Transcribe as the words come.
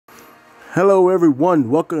Hello everyone,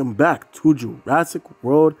 welcome back to Jurassic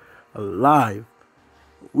World Alive.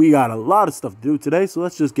 We got a lot of stuff to do today, so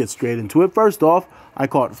let's just get straight into it. First off, I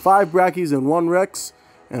caught 5 Brackies and 1 Rex,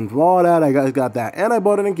 and for all that, I got that. And I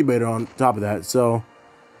bought an incubator on top of that, so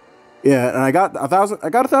yeah, and I got 1,000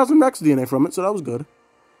 Rex DNA from it, so that was good.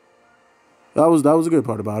 That was a good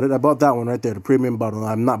part about it. I bought that one right there, the premium bottle.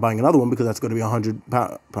 I'm not buying another one because that's going to be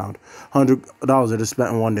 $100 I just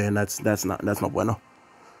spent in one day, and that's no bueno.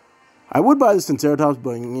 I would buy the Triceratops,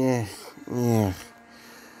 but yeah.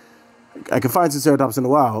 I can find Triceratops in the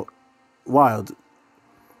wild. What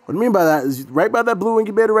I mean by that is right by that blue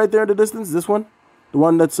incubator right there in the distance. This one, the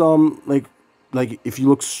one that's like if you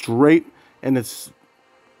look straight and it's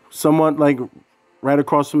somewhat like right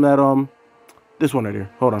across from that this one right here.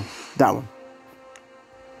 Hold on, that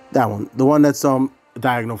one, the one that's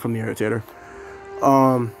diagonal from the irritator.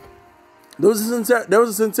 There was a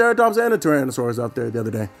Triceratops and a Tyrannosaurus out there the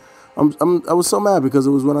other day. I was so mad because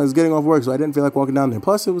it was when I was getting off work, so I didn't feel like walking down there.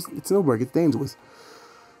 Plus, it's Newburgh, it's dangerous.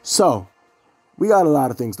 So, we got a lot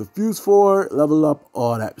of things to fuse for, level up,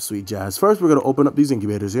 all that sweet jazz. First, we're going to open up these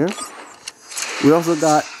incubators here. We also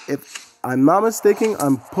got, if I'm not mistaken,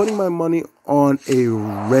 I'm putting my money on a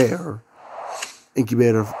rare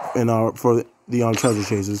incubator for the treasure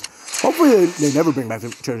chases. Hopefully, they never bring back the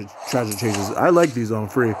treasure chases. I like these on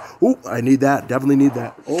free. Ooh, I need that. Definitely need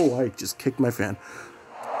that. Oh, I just kicked my fan.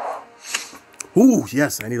 Ooh,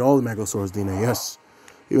 yes, I need all the Megalosaurus DNA, yes.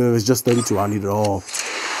 Even if it's just 32, I need it all.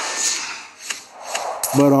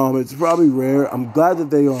 But it's probably rare. I'm glad that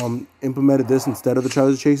they implemented this instead of the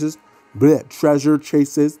treasure chases. Treasure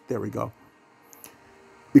chases, there we go.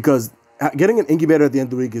 Because getting an incubator at the end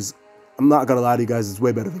of the week is, I'm not going to lie to you guys, it's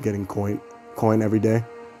way better than getting coin every day.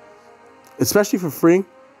 Especially for free.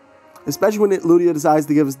 Especially when Ludia decides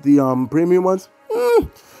to give us the premium ones.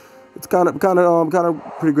 It's kind of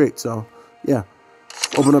pretty great, so... yeah,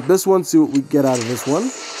 open up this one, see what we get out of this one.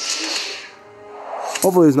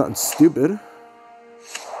 Hopefully there's nothing stupid.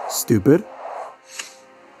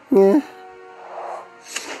 Yeah.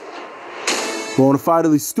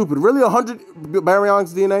 Bonafidely stupid. Really, 100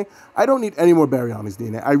 Baryonyx DNA? I don't need any more Baryonyx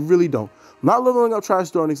DNA. I really don't. I'm not leveling up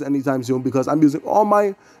Triceratops anytime soon because I'm using all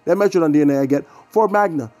that Metrodon DNA I get for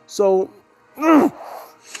Magna. So, and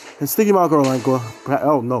Sticky Malcorolanco.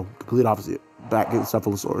 Oh no, complete opposite. Back get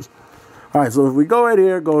Cephalosaurus. Alright, so if we go right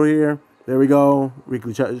here, there we go,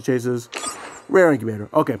 weekly chases, rare incubator.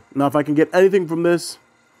 Okay, now if I can get anything from this,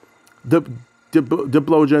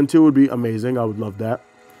 Diplo Gen 2 would be amazing, I would love that.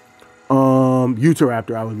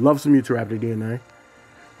 Utahraptor, I would love some Utahraptor DNA.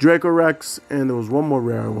 Draco Rex, and there was one more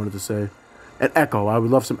rare I wanted to say. And Echo, I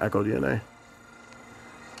would love some Echo DNA.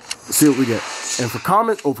 Let's see what we get. And for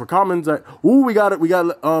commons, we got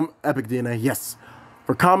Epic DNA, yes.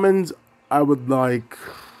 For commons, I would like...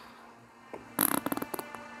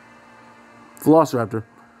 Velociraptor.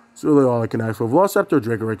 That's really all I can ask for. Velociraptor or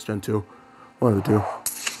Draco Rex Gen 2. One of the two.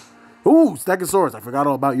 Ooh, Stegosaurus. I forgot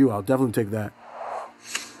all about you. I'll definitely take that.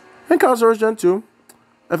 And Carnosaurus Gen 2.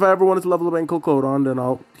 If I ever wanted to level up Ankylcodon, then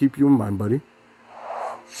I'll keep you in mind, buddy.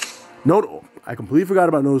 I completely forgot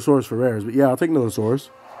about Nodosaurus for rares, but yeah, I'll take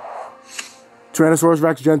Nodosaurus. Tyrannosaurus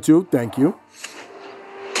Rex Gen 2. Thank you.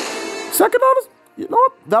 Second, you know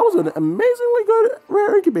what? That was an amazingly good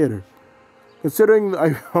rare incubator. Considering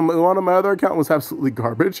one of my other account was absolutely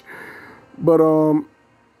garbage. But, I don't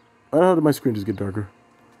know how did my screen just get darker.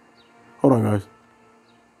 Hold on, guys.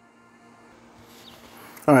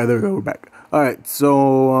 Alright, there we go. We're back. Alright,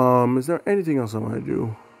 so, is there anything else I want to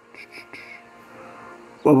do?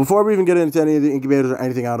 Well, before we even get into any of the incubators or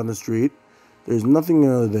anything out on the street, there's nothing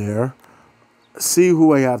there. See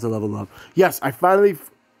who I have to level up. Yes, I finally...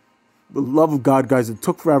 the love of God, guys, it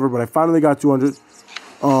took forever, but I finally got 200...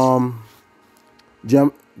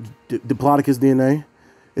 Diplodocus DNA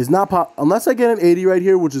is not unless I get an 80 right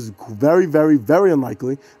here, which is very, very, very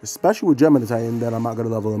unlikely, especially with Gemini, that I'm not going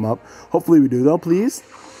to level him up. Hopefully we do, though, please.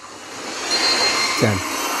 10.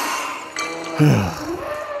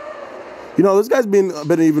 You know, this guy's been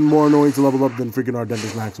even more annoying to level up than freaking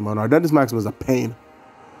Ardentis Maxima. And Ardentis Maxima is a pain.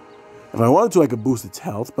 If I wanted to, I could boost its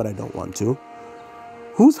health, but I don't want to.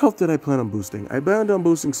 Whose health did I plan on boosting? I planned on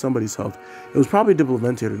boosting somebody's health. It was probably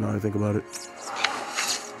Diplodocus now I think about it.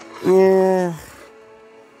 Yeah,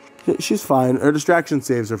 she's fine. Her distraction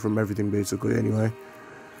saves her from everything, basically. Anyway,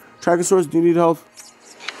 Triceratops, do you need health?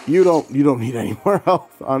 You don't need any more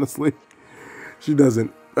health, honestly. She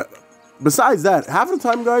doesn't. Besides that, half of the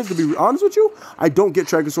time, guys, to be honest with you, I don't get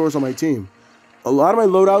Triceratops on my team. A lot of my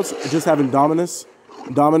loadouts just have Indominus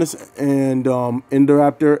and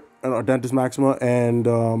Indoraptor and Ardentis Maxima and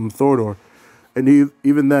Thorador. And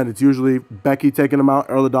even then, it's usually Becky taking them out,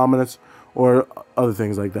 Earl Dominus, or other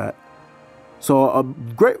things like that. So a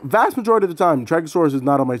vast majority of the time, Trichosaurus is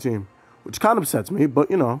not on my team, which kind of upsets me, but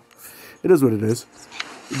you know, it is what it is.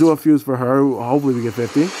 Do a fuse for her. Hopefully we get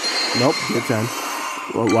 50. Nope, get 10.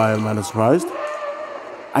 Why am I not surprised?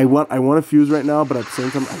 I want a fuse right now, but at the same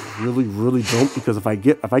time, I really don't, because if I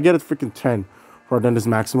get a freaking 10 for our Dentist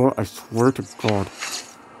Maximo, I swear to God.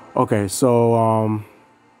 Okay, so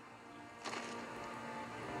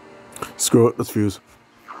screw it. Let's fuse.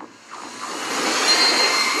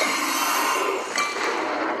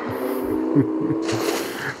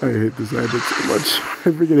 I hate this edit so much. I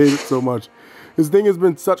freaking hate it so much. This thing has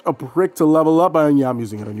been such a prick to level up, and yeah, I'm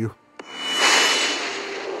using it on you.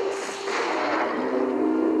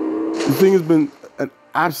 This thing has been an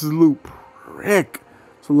absolute prick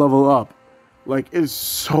to level up. Like, it is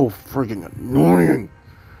so freaking annoying.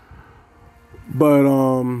 But,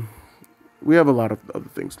 we have a lot of other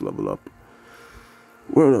things to level up.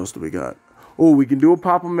 What else do we got? Oh, we can do a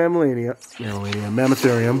pop of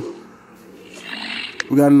Mammotherium.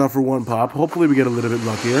 We got enough for one pop. Hopefully we get a little bit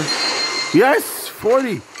luckier. Yes!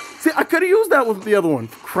 40! See, I could have used that with the other one.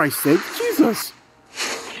 For Christ's sake. Jesus!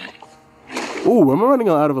 Oh, I'm running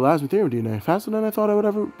out of Elasmitherium DNA. Faster than I thought I would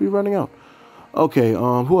ever be running out. Okay,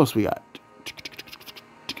 who else we got?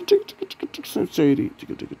 Shady.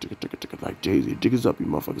 Like Jay-Z. Dig us up, you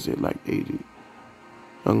motherfuckers. Say like 80.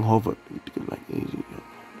 Young Hover. Like 80.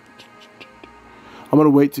 I'm gonna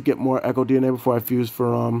wait to get more Echo DNA before I fuse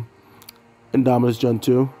for, Indominus Gen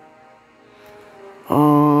 2.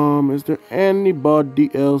 Is there anybody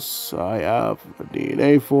else I have a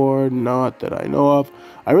DNA for? Not that I know of.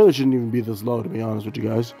 I really shouldn't even be this low, to be honest with you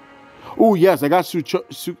guys. Oh, yes, I got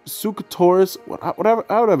Sucatoris,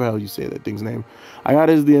 whatever the hell you say that thing's name. I got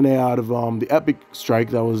his DNA out of the Epic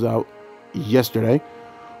Strike that was out yesterday,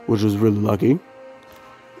 which was really lucky.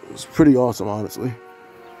 It was pretty awesome, honestly.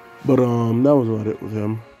 But that was about it with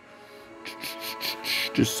him.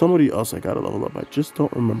 Just somebody else I gotta level up. I just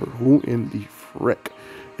don't remember who in the frick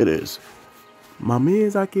it is. Mami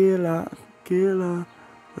is a killer.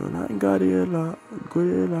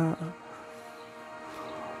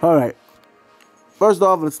 Alright. First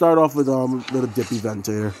off, let's start off with little Dippy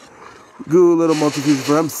Venter here. Good little multi-fusion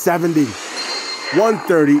for him. 70.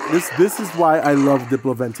 130. This is why I love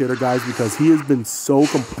Diploventator, guys, because he has been so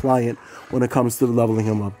compliant when it comes to leveling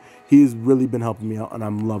him up. He has really been helping me out, and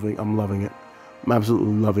I'm loving it. I'm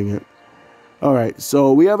absolutely loving it. Alright,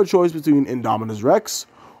 so we have a choice between Indominus Rex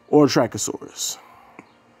or Trichosaurus.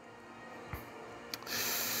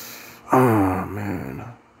 Oh man.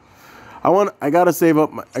 I gotta save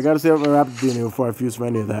up my rapid DNA before I fuse for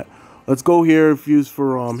any of that. Let's go here, fuse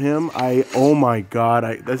for him. Oh my god,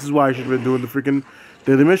 this is why I should have been doing the freaking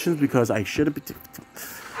daily missions, because I should have been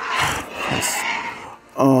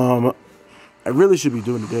I really should be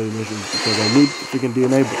doing the daily missions because I need freaking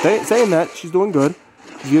DNA. But saying that, she's doing good.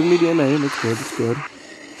 She's giving me DNA. That's good. That's good.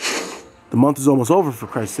 The month is almost over, for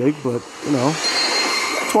Christ's sake. But, you know,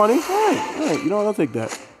 20. All right. You know what? I'll take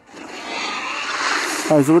that.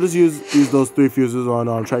 All right, so we'll just use those 3 fuses on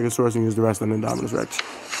Trichosaurus and use the rest on Indominus Rex.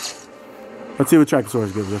 Let's see what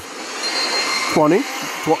Trichosaurus gives us. 20.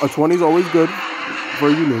 A 20 is always good for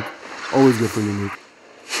a unique. Always good for a unique.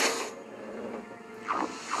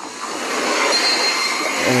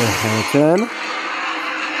 10.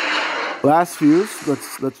 Last fuse.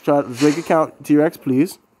 Let's make it count. T-Rex,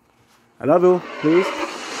 please. I love you. Please.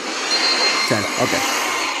 10. Okay.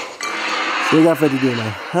 So we got 50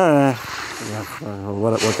 DNA.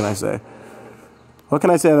 What can I say? What can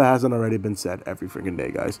I say that hasn't already been said every freaking day,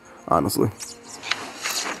 guys? Honestly.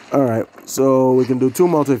 All right. So we can do 2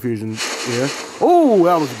 multi-fusions here. Oh,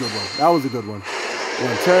 that was a good one. That was a good one.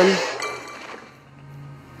 110.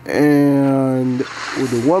 And we'll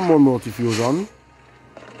do 1 more multi-fuse on.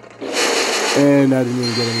 And I didn't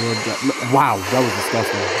even get any more. Wow, that was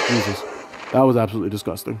disgusting. Jesus. That was absolutely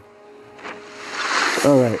disgusting.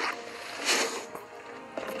 Alright.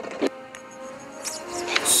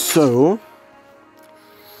 So.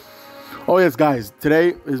 Oh, yes, guys.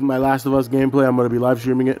 Today is my Last of Us gameplay. I'm going to be live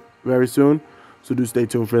streaming it very soon. So do stay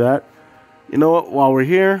tuned for that. You know what? While we're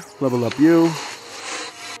here, level up you.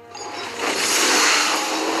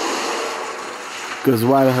 Because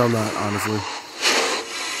why the hell not, honestly?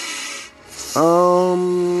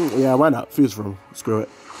 Yeah, why not? Fuse for him. Screw it.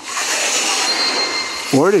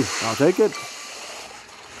 40. I'll take it.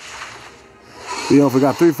 You know, if we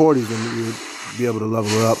got 3 40s, then we would be able to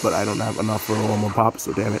level it up, but I don't have enough for 1 more pop,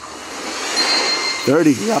 so damn it.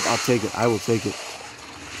 30. Yep, I'll take it. I will take it.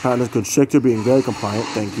 Partner's Constrictor being very compliant.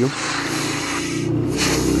 Thank you.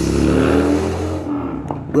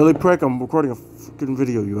 Really, prick? I'm recording a freaking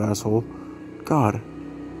video, you asshole. God.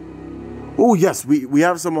 Oh, yes, we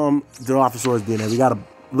have some Dilophosaurus DNA. We got a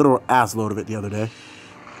little ass load of it the other day.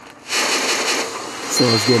 So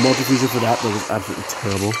let's do a multi-fusion for that. That was absolutely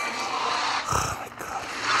terrible. Oh, my God.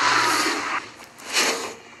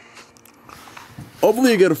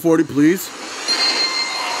 Hopefully you get a 40, please.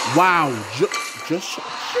 Wow. Just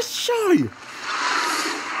shy.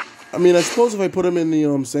 I mean, I suppose if I put him in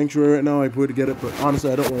the sanctuary right now, I would get it. But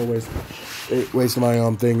honestly, I don't want to waste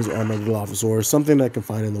my things on my Dilophosaurus. Something that I can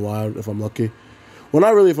find in the wild if I'm lucky. Well,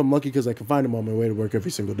 not really if I'm lucky, because I can find them on my way to work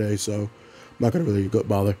every single day. So I'm not going to really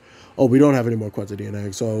bother. Oh, we don't have any more Quetzal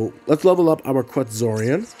DNA. So let's level up our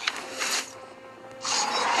Quetzorian.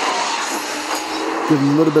 Give him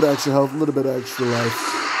a little bit of extra health, a little bit of extra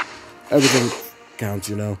life. Everything counts,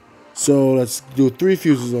 you know. So let's do 3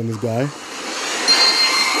 fuses on this guy.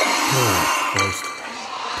 First.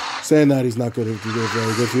 Saying that he's not good at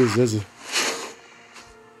very good fuses, is he?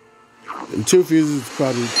 And 2 fuses is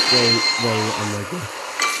probably very, very unlikely.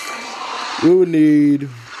 We would need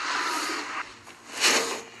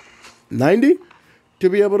 90 to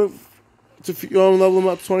be able to level him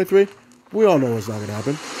up to 23. We all know it's not going to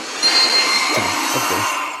happen. So, of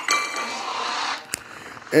course.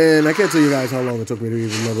 And I can't tell you guys how long it took me to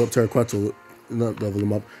even level up Terraquetzal, not level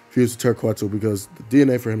him up, fuse to Terraquetzal, because the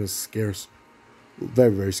DNA for him is scarce.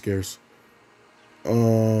 Very, very scarce.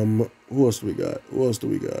 Who else do we got?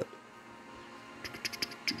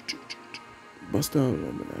 Bust down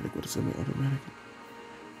automatic. What is semi-automatic?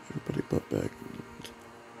 Everybody butt back.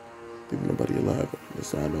 Leave nobody alive.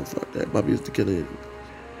 Yes, I know. Fuck that. Bobby is the killer.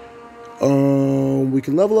 We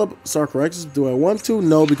can level up Sarcoraxis. Do I want to?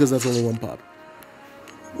 No, because that's only 1 pop.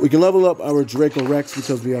 We can level up our Draco Rex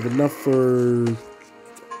because we have enough for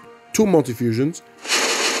 2 multi-fusions.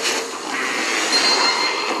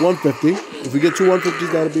 150. If we get 2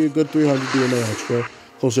 150s, that'll be a good 300 DNA extra.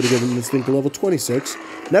 Closer to getting this thing to level 26.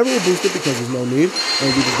 Never will boost it because there's no need.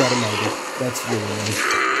 And we just got a 90. That's really nice.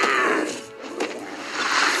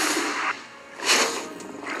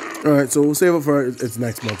 Alright, so we'll save it for its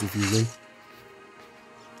next multi-fusion.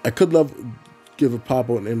 I could give a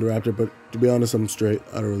Pop-O an Indoraptor, but to be honest, I'm straight.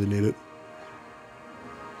 I don't really need it.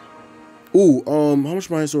 Ooh, how much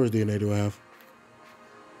Myosaurus DNA do I have?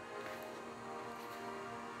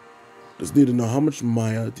 Just need to know how much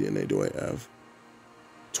Maya DNA do I have?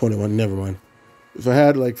 21, never mind. If I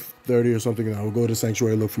had like 30 or something, I would go to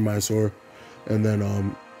Sanctuary, look for Myosaur, and then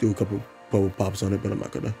do a couple pops on it, but I'm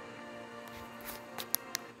not gonna.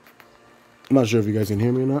 I'm not sure if you guys can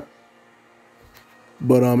hear me or not.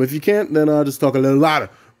 But if you can't, then I'll just talk a little louder.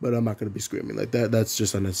 But I'm not gonna be screaming like that. That's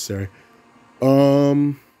just unnecessary.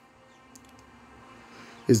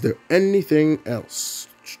 Is there anything else?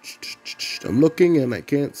 I'm looking and I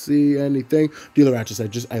can't see anything. Dealer Ratchet,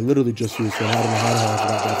 I literally just used it. I don't know how the hell I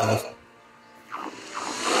forgot that fast.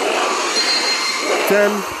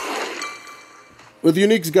 10. With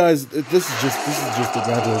uniques, guys, this is just a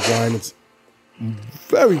gradual grind. It's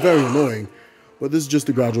very, very annoying. But this is just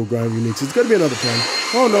a gradual grind of uniques. It's gonna be another 10.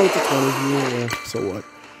 Oh no, it's a 20. Yeah, so what?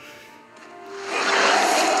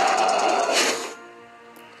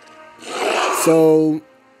 So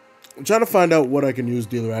I'm trying to find out what I can use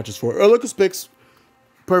Dealer Ratchets for. Erlicus Pix,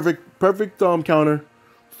 perfect counter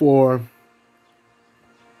for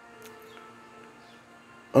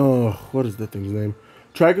what is that thing's name?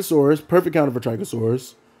 Trichosaurus, perfect counter for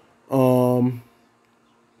Trichosaurus.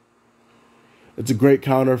 It's a great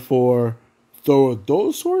counter for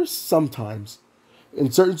Thorodolosaurus sometimes.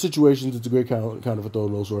 In certain situations, it's a great counter for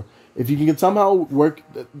Thorodolosaur. If you can somehow work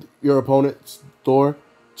your opponent's Thor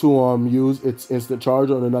to use its instant charge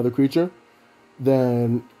on another creature,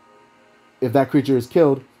 then if that creature is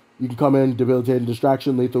killed, you can come in, debilitating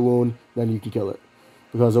distraction, lethal wound, then you can kill it.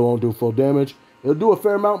 Because it won't do full damage. It'll do a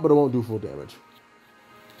fair amount, but it won't do full damage.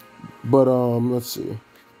 But, let's see.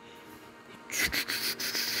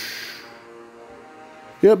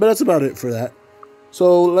 Yeah, but that's about it for that.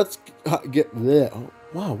 So, let's get there. Oh,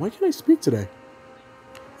 wow, why can't I speak today?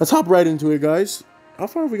 Let's hop right into it, guys. How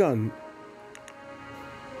far have we gotten?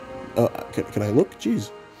 Can I look?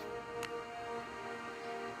 Jeez.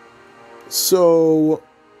 So,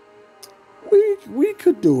 we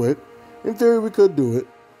could do it. In theory, we could do it.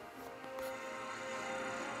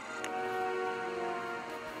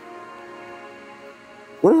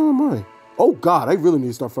 Where am I? Oh God, I really need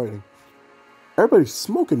to start fighting. Everybody's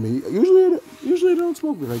smoking me. Usually they don't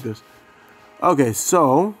smoke me like this. Okay,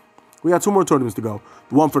 so we got 2 more tournaments to go.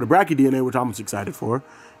 The one for the Brachy DNA, which I'm most excited for.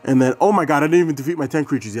 And then, oh my God, I didn't even defeat my 10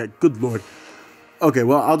 creatures yet. Good Lord. Okay,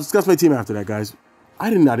 well, I'll discuss my team after that, guys.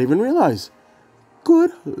 I did not even realize.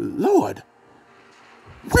 Good Lord.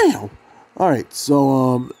 Wow. All right,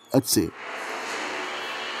 so, let's see.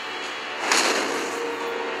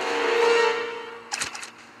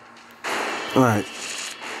 Alright.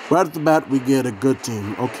 Right off the bat, we get a good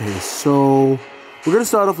team. Okay, so we're going to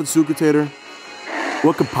start off with Sucatator.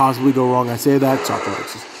 What could possibly go wrong? I say that, Soccer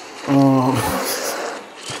Alexis.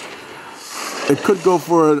 It could go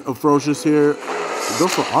for a Ferocious here. Go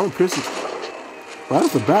for armor piercing. Right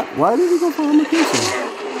off the bat, why did he go for armor piercing?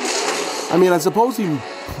 I mean, I suppose he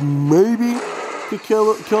maybe could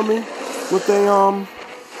kill me with a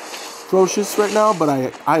Ferocious right now, but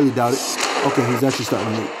I highly doubt it. Okay, he's actually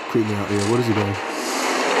starting to creep me out here. What is he doing?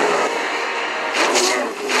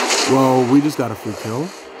 Well, we just got a free kill.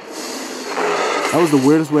 That was the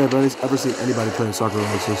weirdest way I've ever seen anybody play in Soccer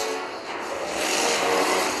Alexis.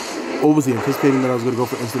 What was he anticipating that I was going to go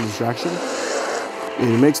for instant distraction? I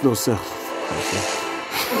mean, it makes no sense.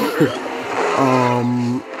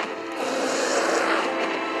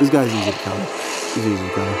 This guy's easy to counter. He's easy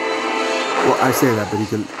to counter. Well, I say that, but he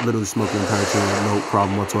can literally smoke the entire team with no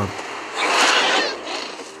problem whatsoever.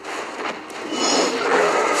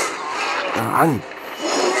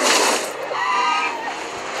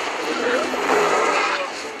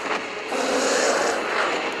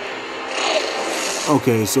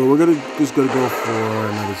 Okay, so we're just gonna go for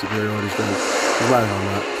another superiority strength. Right on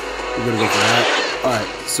that. We're gonna go for that. Alright,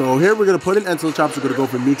 so here we're gonna put in Enfield Chops, we're gonna go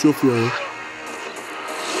for Mutual Fury.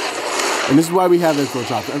 And this is why we have Enfield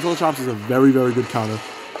Chops. Enfield Chops is a very, very good counter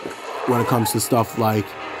when it comes to stuff like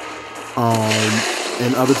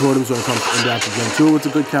in other tournaments. When it comes to Interactive Gen 2, it's a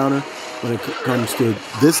good counter. When it comes to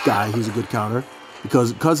this guy, he's a good counter.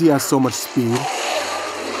 Because he has so much speed.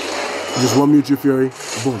 Just one Mutual Fury,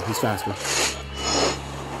 boom, he's faster.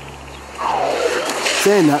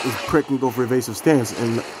 Saying that, this prick can go for evasive stance,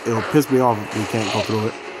 and it'll piss me off if we can't go through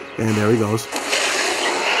it. And there he goes.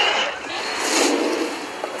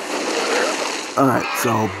 Alright,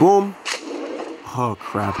 so boom. Oh,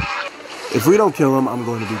 crap. If we don't kill him, I'm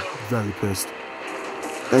going to be very pissed.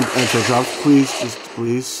 And Enfield Chops, please, just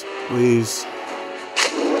please, please.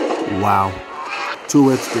 Wow. 2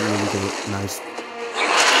 hits, didn't even kill it. Nice.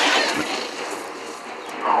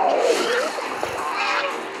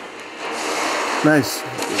 Nice.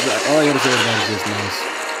 All I gotta say about it is just nice.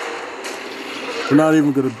 We're not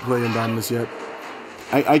even gonna play Indominus yet.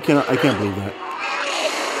 I can't believe that.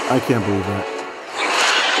 I can't believe that.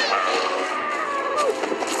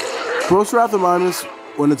 Ferocious Wrath of Mimus,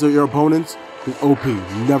 when it's your opponent's, is OP. You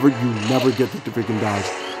never get the freaking dodge.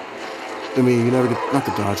 I mean, you never get, not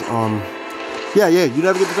the dodge. Yeah, you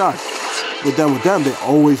never get the dodge. But then with them, they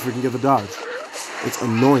always freaking get the dodge. It's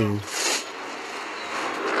annoying.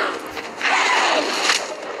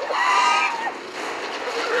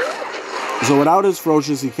 So without his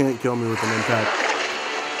Ferocious, he can't kill me with an impact.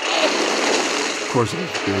 Of course,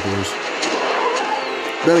 it's ridiculous.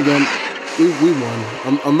 Then again, we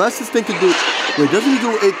won. Unless this thing could do. Wait, doesn't he do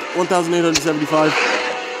 1,875?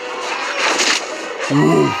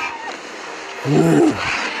 Ooh. Ooh.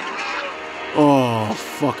 Oh,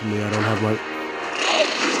 fuck me. I don't have light.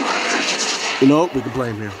 You know, we can play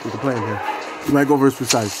him here. We can play him here. He might go for his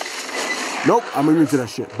precise. Nope, I'm immune to that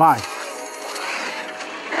shit. Bye.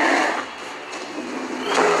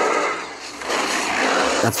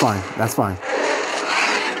 That's fine. That's fine.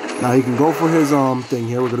 Now he can go for his thing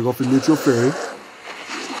here. We're gonna go for Mutual Fury.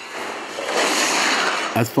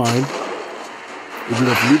 That's fine. We can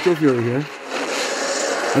go for Mutual Fury here.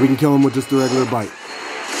 And we can kill him with just the regular bite.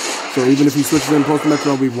 So even if he switches in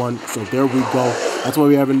post-metro, we won. So there we go. That's why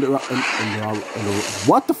we have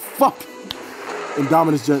what the fuck?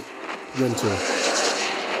 Indominus Gen 2.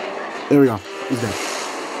 There we go. He's dead.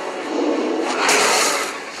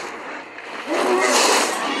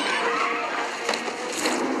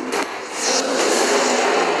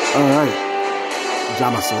 Alright.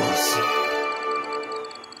 Jamasaurus.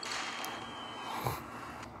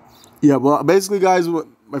 Yeah, well, basically, guys,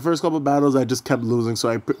 my first couple of battles, I just kept losing, so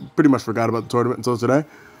I pretty much forgot about the tournament until today.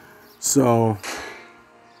 So,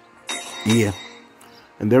 yeah.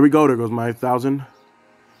 And there we go. There goes my 1,000.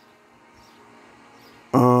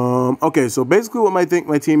 Okay, so basically what my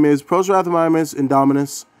team is, Ferocious Wrath of Mimus,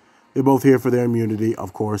 Indominus. They're both here for their immunity,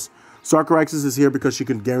 of course. Sarcoraxis is here because she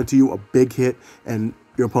can guarantee you a big hit, and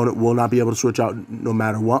your opponent will not be able to switch out no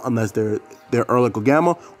matter what, unless they're Ehrlich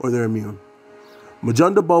Gamma or they're immune.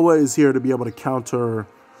 Majunda Boa is here to be able to counter,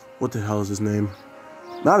 what the hell is his name?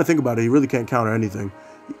 Now that I think about it, he really can't counter anything.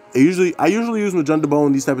 I usually use Majunda Boa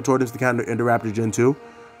in these type of tournaments to counter Indoraptor Gen 2.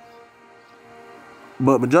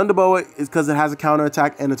 But Majunda Boa is because it has a counter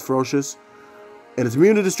attack and it's ferocious. And it's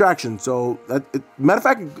immune to distraction. So, matter of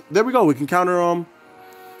fact, there we go. We can counter,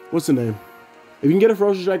 what's the name? If you can get a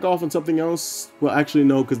Ferocious Strike off on something else, well, actually,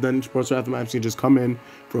 no, because then Ferocious Wrath of Mimus can just come in,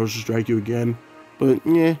 Ferocious Strike you again. But,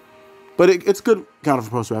 yeah. But it's good counter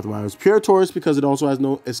for post rapid fire. Pure Taurus because it also has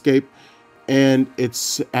no escape, and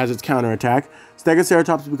has its counter attack.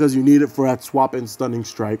 Stegoceratops because you need it for that swap and stunning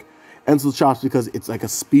strike. Encelochops because it's like a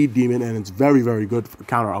speed demon and it's very, very good for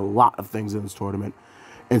counter a lot of things in this tournament.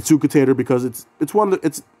 And Sucutator because it's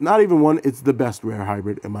not even one, it's the best rare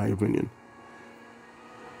hybrid in my opinion.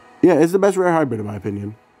 Yeah, it's the best rare hybrid in my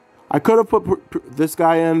opinion. I could have put this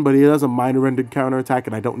guy in, but he has a minor-ended counterattack,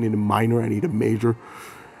 and I don't need a minor, I need a major.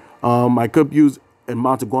 I could use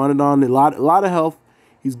Monteguanodon, a lot of health.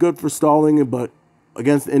 He's good for stalling, but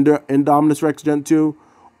against Indominus Rex Gen 2,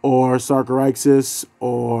 or Sarcoraxis,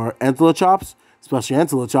 or Encelochops, especially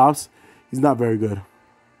Encelochops, he's not very good.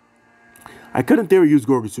 I could, in theory, use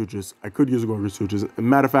Gorgosutras. I could use Gorgosutras. As a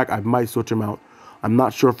matter of fact, I might switch him out. I'm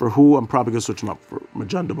not sure for who. I'm probably going to switch him out for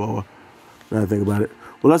Magenta Boa. Now I think about it.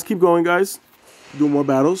 Well, let's keep going, guys. Do more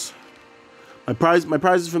battles. My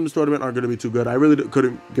prizes from this tournament aren't going to be too good. I really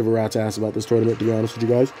couldn't give a rat's ass about this tournament, to be honest with you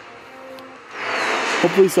guys.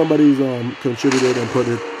 Hopefully somebody's contributed and put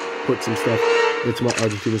some stuff into my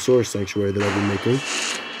Argentinosaurus sanctuary that I've been making.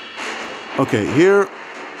 Okay, here.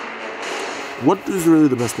 What is really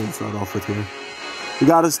the best thing to start off with here? We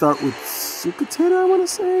got to start with Sucutator, I want to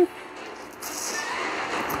say.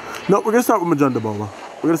 No, we're going to start with Magenta Boa.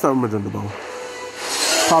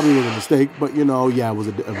 Probably was a mistake, but you know, yeah, it was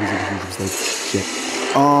a huge mistake. Shit.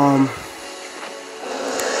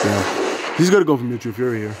 Yeah. He's gonna go for Mutual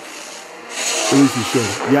Fury here. At least he should.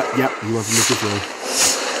 Yep, he went for Mutual Fury.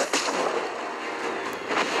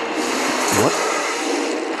 What?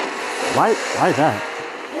 Why that?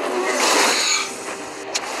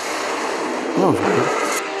 That was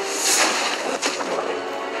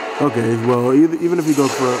weird. Okay, well, even if he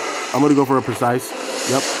goes for, I'm gonna go for a precise.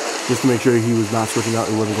 Yep. Just to make sure he was not switching out,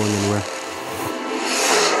 he wasn't going anywhere.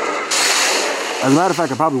 As a matter of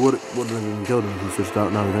fact, I probably wouldn't have even killed him if he switched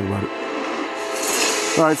out, now that I think about it.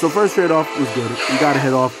 Alright, so first trade off was good. You got a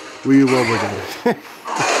hit off. We will we're dead.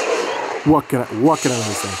 What can I really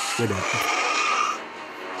say? We're dead.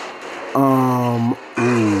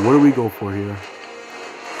 What do we go for here?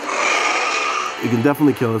 He can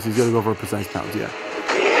definitely kill us. He's gonna go for a precise pounds, yeah.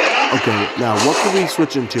 Okay, now what can we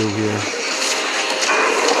switch into here?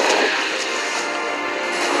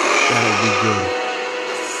 That would be good.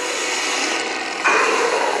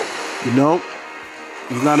 You know,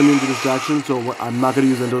 he's not immune to distraction, so I'm not going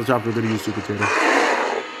to use Encelochops, we're going to use Sucutator.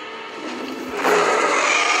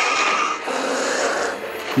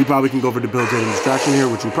 He probably can go for debilitating distraction here,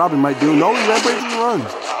 which he probably might do. No, he rampages and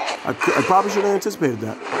runs. I probably should have anticipated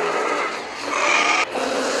that.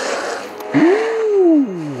 Ooh,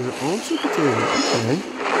 their own Sucutator. Okay.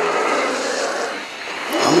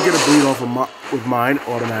 I'm going to get a bleed off of with mine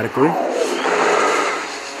automatically.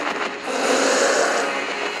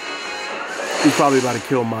 He's probably about to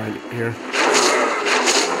kill mine here.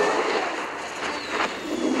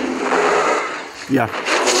 Yeah.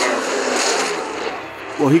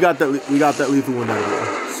 Well, we got that lethal one out of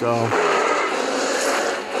there. So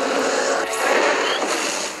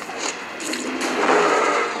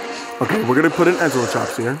okay, we're gonna put in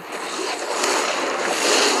Encelochops here.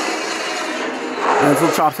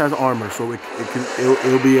 Encelochops has armor, so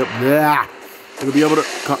it'll be able to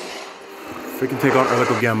freaking take on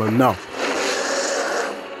Earlico Gamma. No.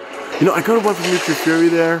 You know, I could have went for Mutual Fury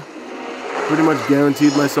there. Pretty much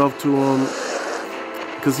guaranteed myself to him.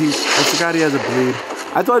 Because I forgot he has a bleed.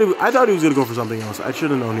 I thought he was gonna go for something else. I should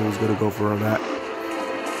have known he was gonna go for that.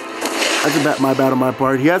 That's my bad on my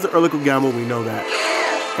part. He has an Earlico Gamma, we know that.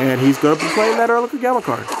 And he's gonna be playing that Earlico Gamma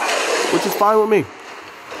card. Which is fine with me.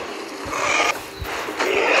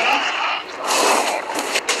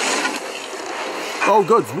 Oh,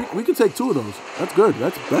 good. We can take two of those. That's good.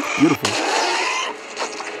 That's beautiful.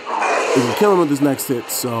 We can kill him with this next hit,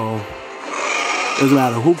 so doesn't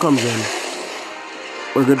matter who comes in.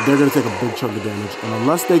 They're gonna take a big chunk of damage, and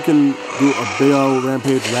unless they can do a big old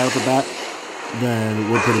rampage right off the bat, then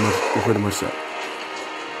we're pretty much set.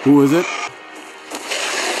 Who is it?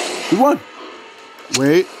 He won.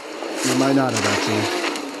 Wait, we might not have actually,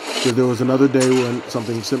 because there was another day when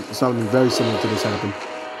something very similar to this happened.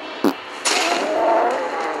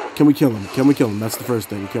 Can we kill him? Can we kill him? That's the first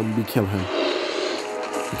thing. Can we kill him?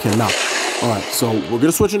 We cannot. Alright, so we're going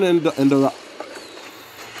to switch into if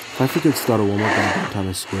I freaking stutter one more time,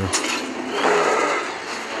 I swear.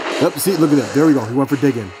 Yep, see, look at that. There we go. He went for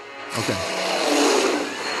dig in. Okay.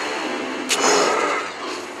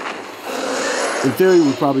 In theory,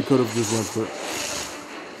 we probably could have just went for...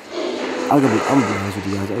 I'm gonna be honest with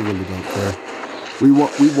you guys. I really don't care. We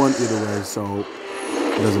won either way, so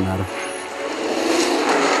it doesn't matter.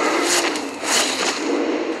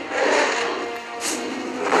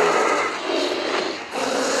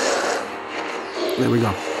 There we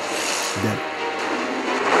go. Dead.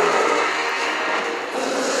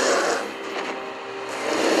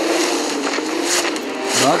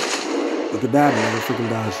 But look at that, man. Freaking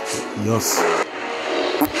dodge. Yes.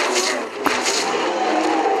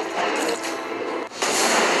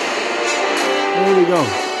 There we go.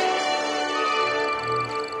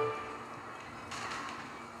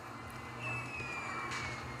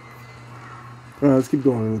 Alright, let's keep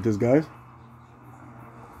going with this, guys.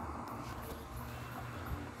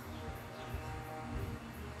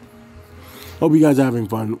 Hope you guys are having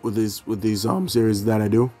fun with these series that I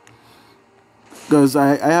do, because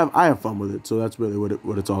I have fun with it. So that's really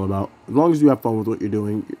what it's all about. As long as you have fun with what you're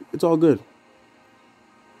doing, it's all good.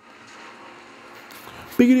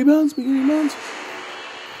 Biggity bounce, biggity bounce.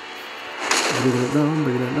 Bringing it down,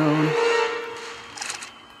 bringing it down.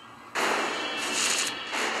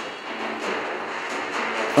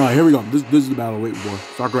 Alright, here we go. This is the battle we're waiting for.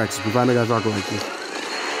 Sarcorexis. We finally got Sarcorexis.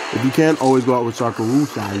 If you can't always go out with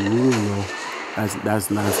Sarcorusai, you know. That's bad.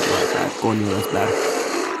 Coño, that's bad.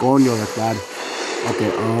 Coño, that's bad. Okay,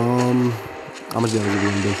 how much damage are we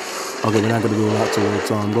gonna do? Okay, we're not gonna do a lot, so let's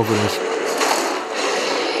go for this.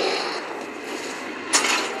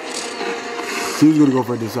 She was gonna go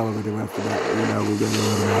for a decelerator after that. You know, we're getting a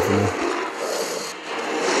little bit after that.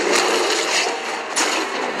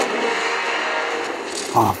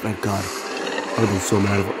 Oh, thank God. I would have been so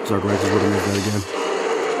mad if Sarcorexis would have missed that again.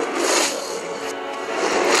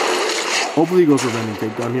 Hopefully he goes for a rending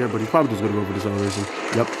takedown here, but he's probably just going to go for deceleration.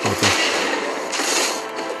 Yep, also.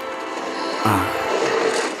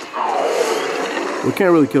 We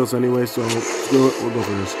can't really kill us anyway, so screw it. We'll go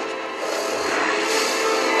for this.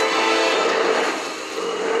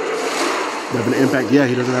 Definite impact. Yeah,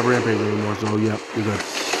 he doesn't have a rampage anymore, so yeah, we're good.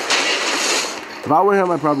 If I were him,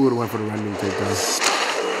 I probably would have went for the rending takedown.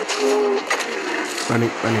 Rending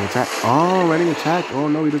attack. Oh, rending attack. Oh,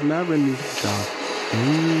 no, he doesn't have rending takedown.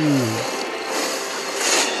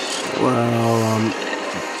 Well,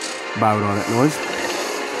 bowed on it, noise.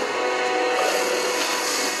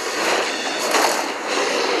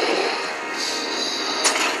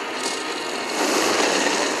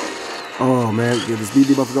 Oh, man, get the speed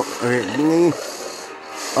debuff go. Okay.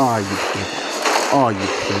 Oh, you prick. Oh, you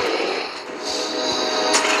prick.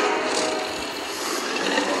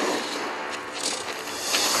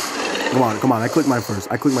 Come on. I clicked mine first.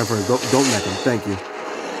 Don't neck him. Thank you.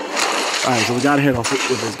 Alright, so we got a hit off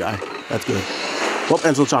with this guy. That's good. Well,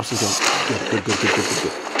 Enzo chops him kill. Good.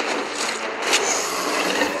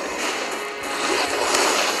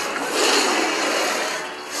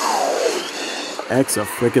 X a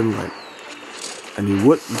freaking light. And you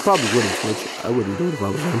probably wouldn't switch. I wouldn't do it if I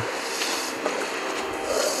was him.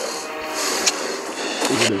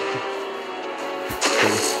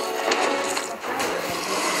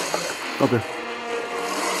 Okay.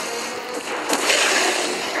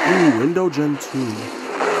 Ooh, window gen 2.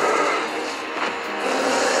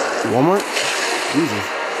 One more? Jesus.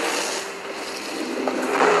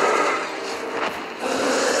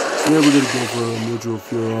 Yeah, we're gonna go for a mutual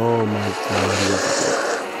fuel. Oh my God.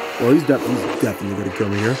 Well, he's definitely gonna kill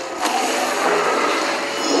me here.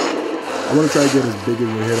 I'm gonna try to get as big of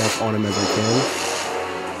a hit off on him as I can,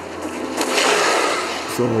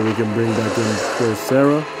 so we can bring back in first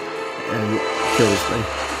Sarah and kill this thing.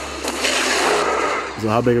 So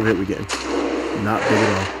how big of a hit we getting? Not big at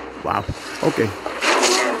all. Wow. Okay.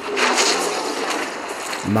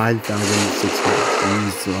 9,600.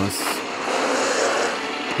 Jesus.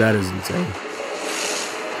 That is insane.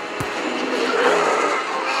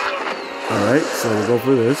 Alright, so we'll go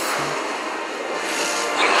for this.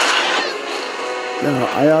 Now,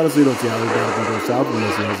 I honestly don't see how this battle can go south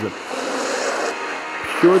unless he has a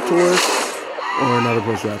pure Taurus or another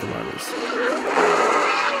push Wrath of Rivals.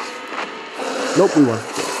 Nope, we won.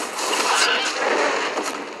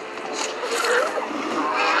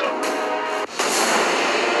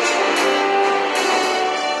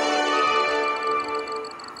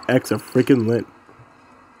 X a freaking lit.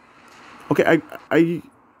 Okay,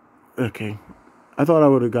 okay. I thought I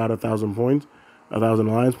would have got 1,000 points, 1,000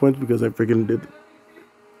 alliance points because I freaking did.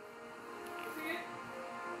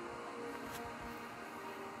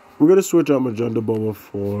 We're gonna switch out Magenta Boba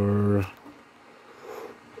for.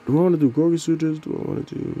 Do I want to do Gorgie Sutras? Do I want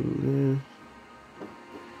to do? Yeah.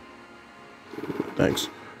 Thanks.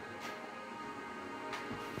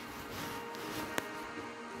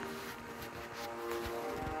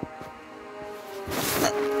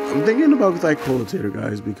 I'm thinking about that Colitator,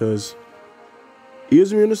 guys, because he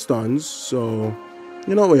is immune to stuns, so,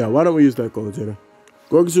 you know, yeah, why don't we use that Colitator?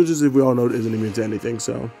 Gorgie Sutras, if we all know, isn't immune to anything,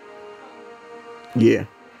 so, yeah.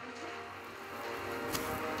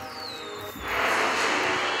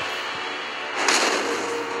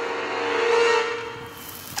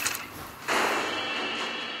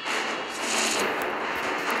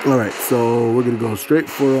 All right, so we're gonna go straight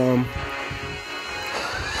for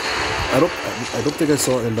I don't think I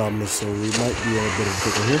saw Indominus, so we might be in a bit of a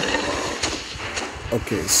pickle here.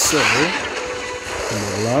 Okay, so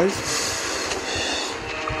immobilize.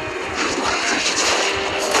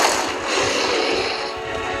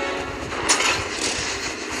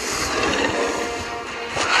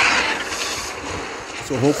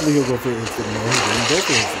 So hopefully he'll go for instant. No, he didn't go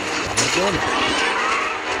for instant.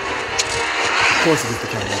 Of course he gets the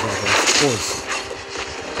camera, of course.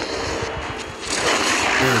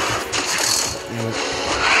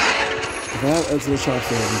 If I have excellent shots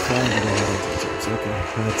there, I'm trying to get into chips. Okay,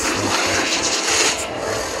 that's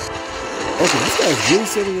okay, this guy's really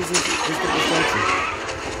saving his distraction.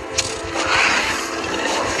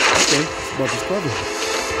 Okay, it's about this clever.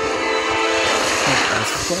 That's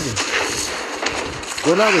clever.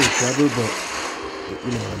 Well, not really clever, but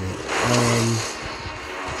you know what I mean.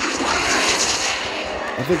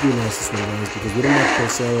 I think we know it's the snake guys because we don't have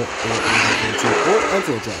Corsair or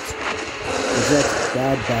Antelope traps. Because that's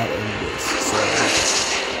bad, and worse. So,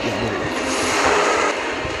 yeah, there we go.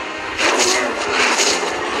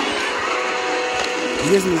 I'm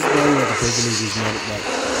guessing this is probably like a person who's not like,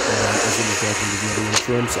 isn't distracting with another one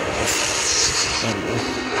for him, so I don't know.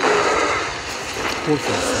 Of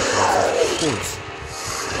course.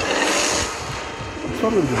 I'm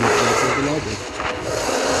probably going to be something like that.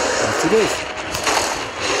 Yes, it is.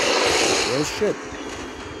 Well, shit.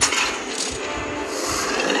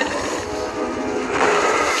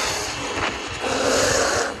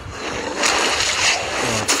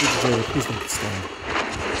 Please make it stand.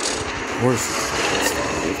 Of course it's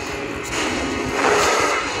stand.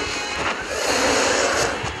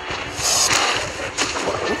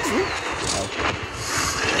 What's it?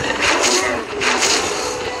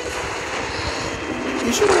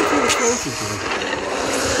 You should have put explosives to it.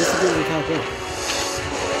 Just to get it top up.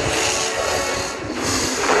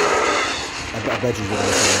 I bet you would have.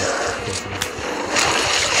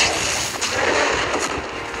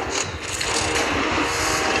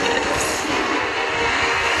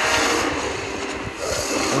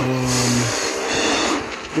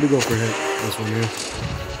 I'm gonna go for hit this one here.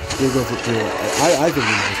 We're gonna go for I think we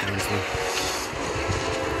know this honestly.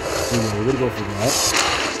 We're gonna go for that.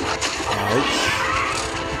 Ouch.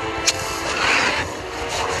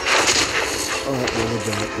 Alright, well with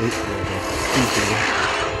that. Wait,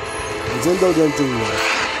 it's Indo Gen 2 left.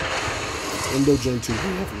 It's Indo Gen 2 we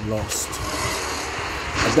have lost.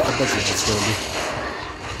 I bet you that's gonna be.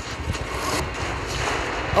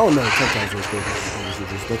 Oh no, 10 times worse goal.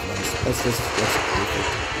 That's perfect.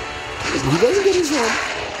 He doesn't get his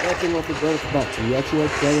thing off the ground at the back, so he actually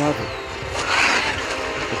like very happy.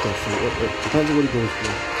 Okay, so it depends on what he goes for.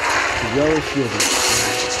 The yellow shield.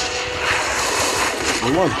 We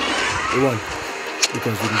won.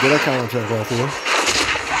 Because we can get our counter attack off here.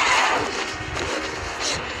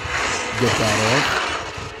 Get that off.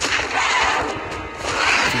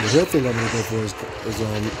 So the real thing I'm gonna go for is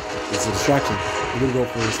a distraction. We're gonna go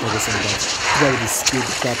for this like I said about trying to skew the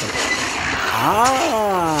crap out.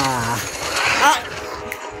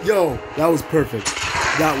 Yo, that was perfect.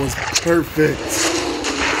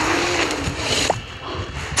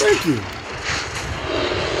 Thank you.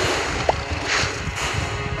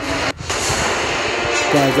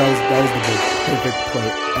 Guys, that was the most perfect play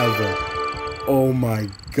ever. Oh my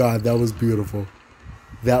god, that was beautiful.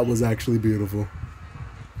 That was actually beautiful.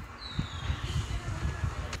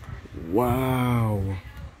 Wow.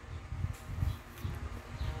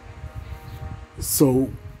 So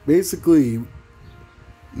basically,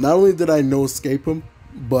 not only did I no escape him,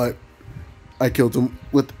 but I killed him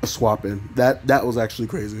with a swap in. That was actually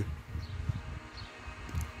crazy.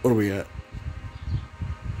 What are we at?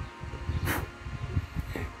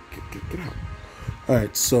 Get out.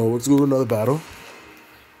 Alright, so let's go to another battle.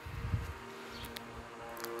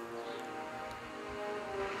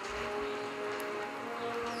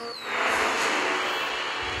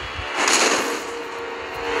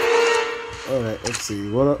 Alright, let's see.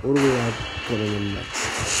 What do we have coming in next?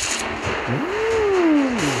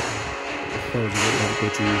 Do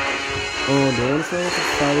I want to start off with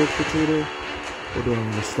Fire Potato? Or do I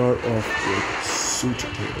want to start off with Suture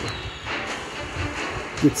Potato?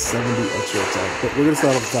 Get 70 extra attack. But we're going to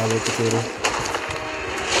start off with Fire Potato.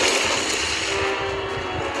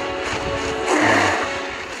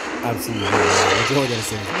 Absolutely. That's all I gotta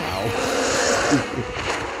say is wow.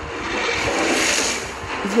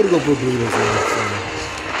 He's gonna go for bleeders now.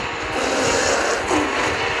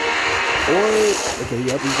 Or, okay,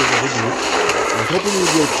 yep, he's gonna go for bleed. I was hoping he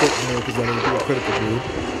would get a crit here because then he would do a critical bleed.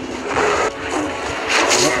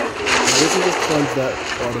 Yep. Now this will just cleanse that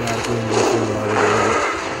automatically and go through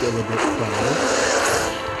still a bit proud.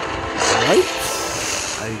 Right?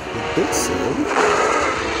 I would think so.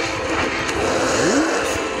 Right?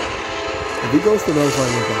 If he goes to no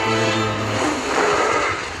final impact, I'm gonna be on that.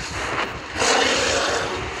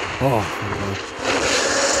 Oh, my God.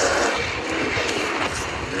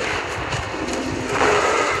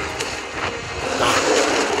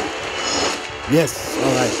 Yes.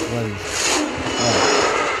 All right. Alright.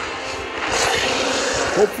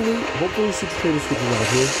 Hopefully, Super Trader switches out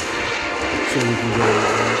here, so we can go. I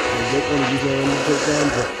don't want to use my own takedown,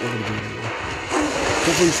 but we're gonna do it anyway.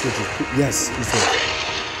 Hopefully, he switches. Yes, he switches.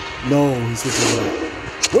 No, he switches it out.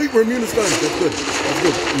 Wait, we're immune to stun. That's good. That's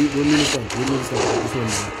good. We're immune to stun. We're immune to stun. Just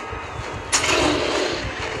remember that.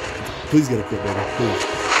 Please get a crit, baby. Please.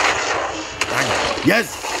 Yes.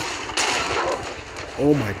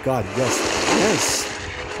 Oh my God. Yes. Yes.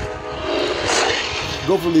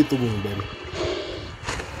 Go for lethal wound, baby.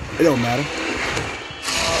 It don't matter.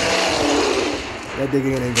 That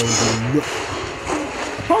digging ain't going to do no. I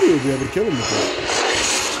probably would be able to kill him with this.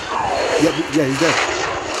 Yep, yeah, he's dead.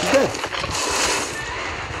 He's dead.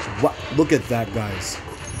 What? Look at that, guys.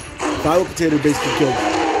 Philo Potato basically killed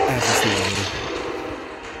half the team already.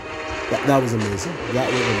 That was amazing.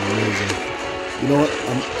 That was amazing. You know what?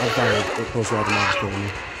 I'm fine with Post Roger Marcus killing me.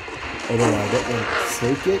 Although I don't want to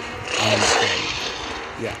take it.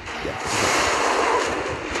 Yeah. Okay.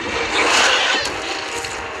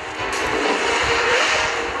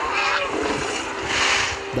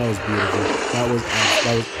 That was beautiful. That was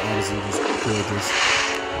honestly just gorgeous.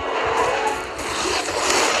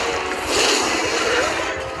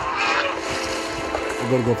 We're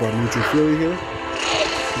gonna go for a neutral fury here.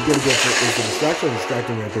 He's gonna go for the distraction or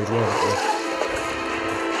distracting rampage. Well,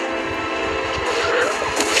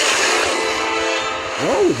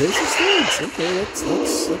 oh, there's the stage. Okay, that's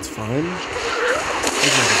fine.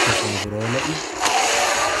 That's not gonna push me over at all, nothing.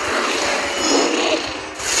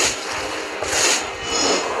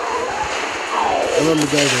 I remember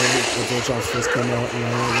the guy when George Charles first came out and I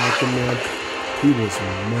liked him, man. He was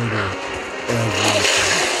murdered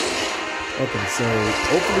everything. Okay, so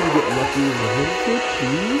hopefully we get lucky with a hit kick,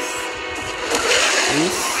 please.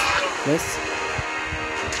 Yes.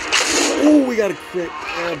 Oh, we got a crit.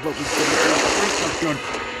 Yeah, but we didn't.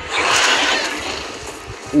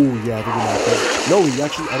 Oh, yeah, I think we might have crit. No, he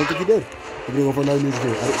actually, I don't think he did. We're gonna go for another music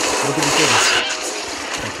here. I don't think he did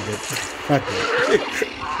this. Fact he did.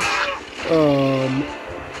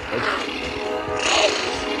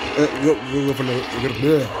 We'll go for another.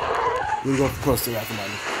 We're gonna go close to that for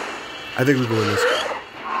mine. I think we can win this.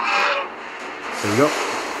 There we go.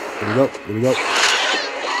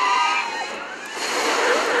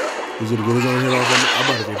 He's gonna get his own hit off on me. I'm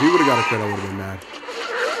about to say, if he would have got a crit, I would have been mad.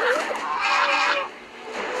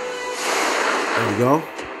 There we go.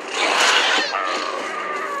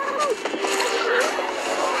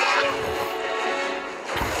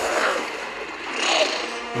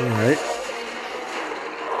 Alright.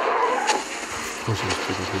 Of course it was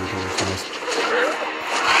pure Taurus Mask.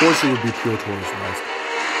 Of course it would be pure Taurus Mask.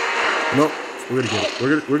 Nope. We're gonna get it.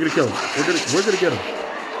 We're gonna kill him. We're gonna get him.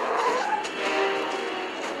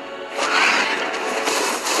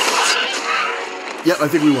 Yep, I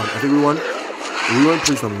think we won.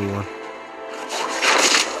 Please tell me we won.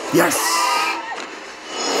 Yes!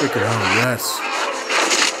 Freaking hell, yes.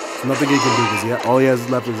 There's nothing he can do because all he has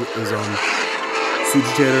left is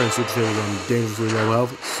Sugitator, and Sugitator's on dangerously low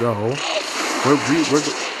health. So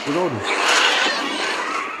we're golden.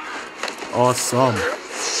 Awesome.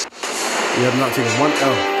 We have not taken one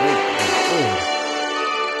L.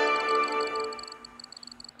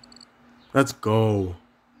 Let's go.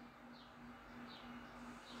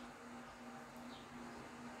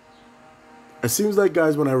 It seems like,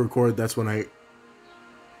 guys, when I record, that's when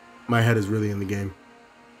my head is really in the game.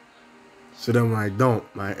 So then when I don't,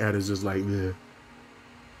 my head is just like, bleh.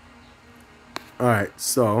 Alright,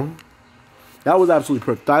 so that was absolutely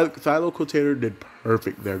perfect. Thylocotator did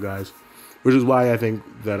perfect there, guys. Which is why I think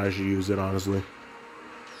that I should use it, honestly.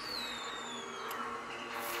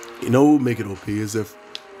 You know what would make it OP is if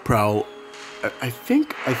Prowl... I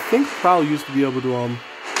think Prowl used to be able to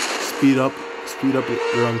speed up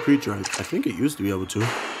your own creature. I think it used to be able to.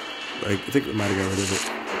 Like, I think it might have got rid of it.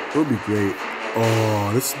 It would be great.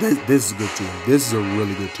 Oh, this is a good team. This is a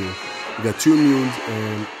really good team. We got 2 immunes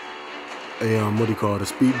and a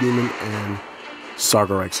speed demon and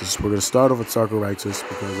Sarcorexis. We're gonna start off with Sarcorexis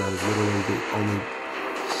because that is literally the only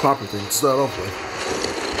proper thing to start off with.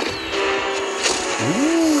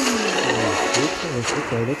 Ooh,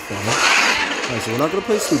 okay, that's fine. Alright, so we're not gonna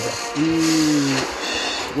play Sleeper.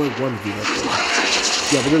 We're going to do that though.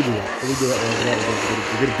 Yeah, we're gonna do that.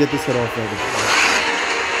 We're gonna get this head off.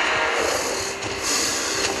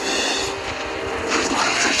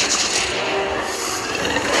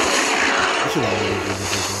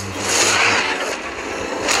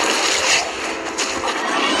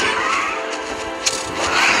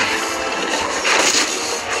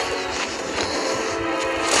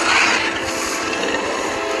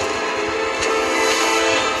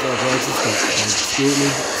 screw with me.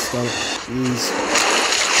 Stun it, please.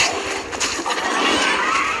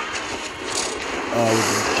 Oh,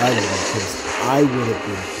 I would have been pissed. I would have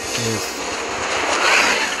been pissed.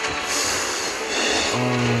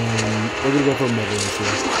 We're gonna go for a mega race here.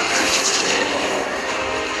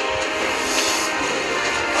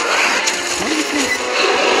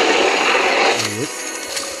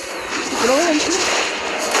 You know what I'm saying?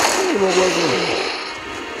 I don't know what I'm doing.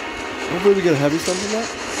 Hopefully we get a heavy stun from that.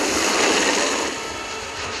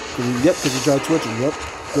 Yep, because you tried switching. Yep,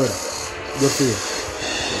 good. Good for you.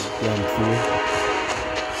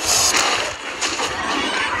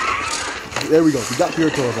 There we go. We got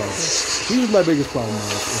pure Torval. He was my biggest problem,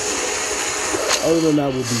 honestly. Other than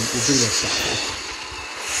that, we'll bring that stuff.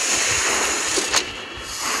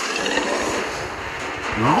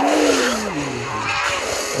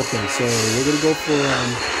 Okay, so we're gonna go for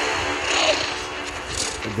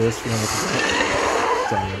this one.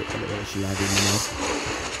 Sorry, she lagged in my mouth.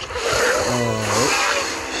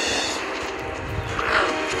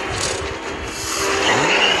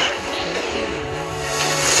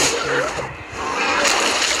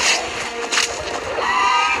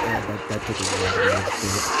 That took a while.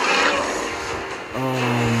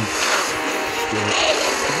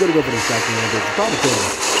 I'm gonna go for the second one, but probably kill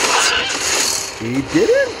him. He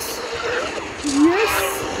didn't! Yes!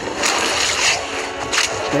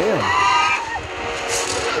 Damn.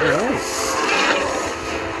 Alright.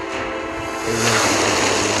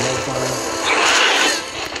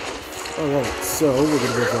 Alright, so we're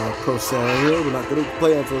gonna go for our Pro Sarah here. We're not gonna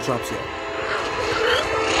play on full chops yet.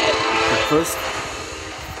 First.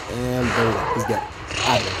 And there we go. He's dead.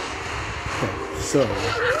 Out of it. Okay, so.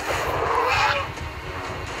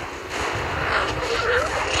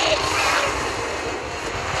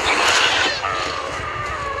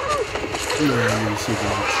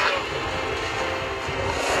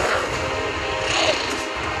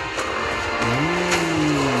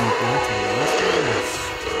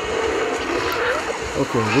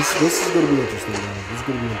 Okay, this is gonna be interesting, guys. This is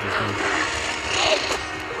gonna be interesting.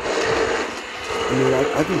 I mean, I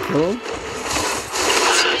can kill him.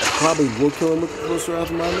 I probably will kill him with the closer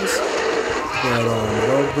after madness. But it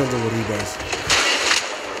all depends on what he does.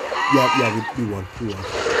 Yeah, we won. We won.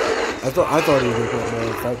 I thought he was gonna put up my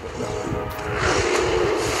fight, but no.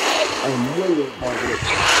 I'm way hard to look.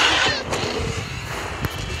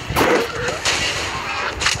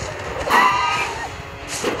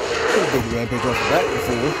 Big rampage off the bat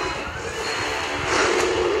before.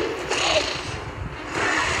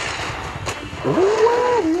 Oh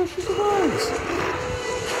wow, yeah, she survives.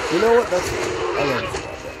 You know what? That's fine. I love this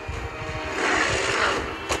about that.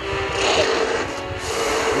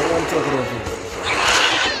 I'm talking about this.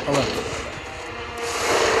 I love it.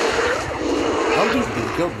 I'm just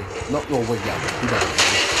gonna kill me. No, wait, yeah, he died.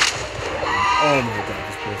 Oh my god,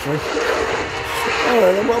 this poor thing.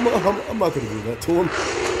 Alright, I'm not gonna do that to him.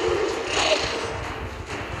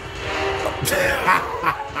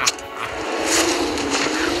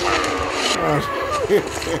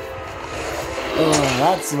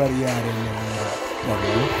 That's what he had in there.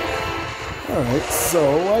 Alright, so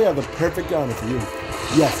I have the perfect counter for you.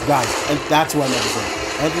 Yes, guys, and that's what I'm going to say.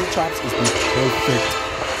 Anthony Chops is the perfect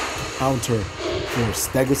counter for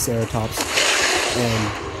Stegoceratops and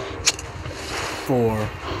for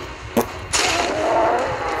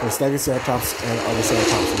Stegoceratops and other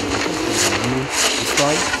Ceratops. It's immune to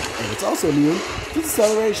stun, and it's also immune to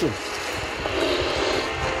deceleration.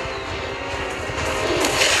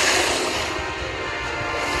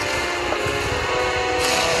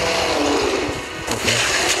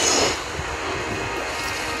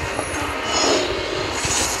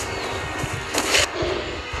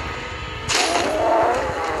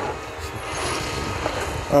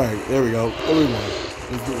 Alright, there we go. Everyone.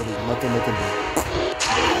 Let's do it. Nothing they can do.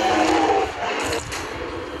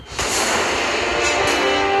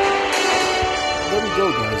 There we go,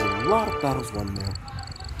 guys. A lot of battles won there.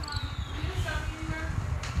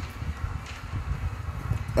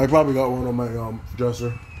 I probably got one on my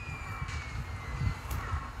dresser.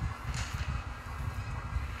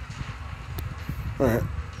 Alright.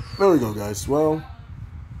 There we go, guys. Well,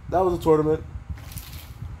 that was a tournament.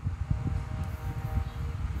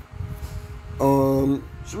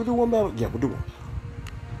 Should we do one battle? Yeah, we'll do one.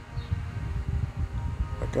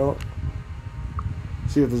 Back out.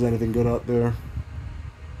 See if there's anything good out there.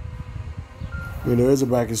 I mean, there is a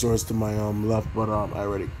Brachiosaurus to my left, but I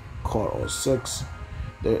already caught all 6.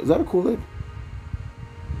 There, is that a Kool-Aid?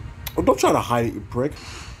 Oh, don't try to hide it, you prick.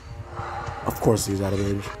 Of course he's out of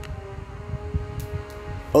range.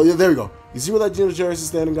 Oh, yeah, there we go. You see where that Genoceratops is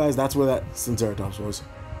standing, guys? That's where that Sinceratops was.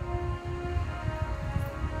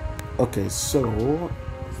 Okay, so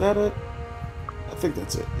is that it? I think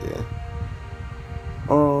that's it. Yeah.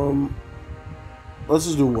 Let's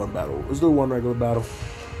just do one battle. Let's do one regular battle.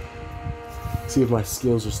 See if my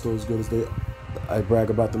skills are still as good as I brag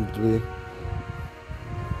about them to be.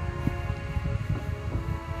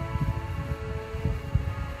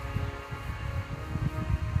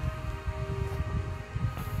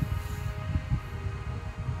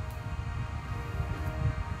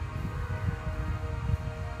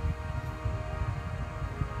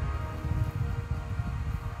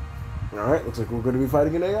 Alright, looks like we're going to be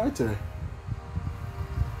fighting an AI today.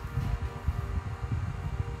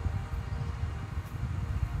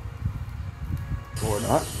 Or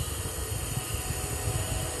not.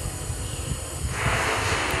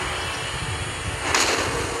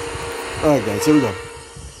 Alright guys, here we go.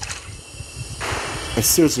 I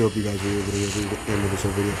seriously hope you guys were able to get the end of this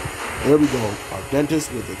whole video. There we go. Our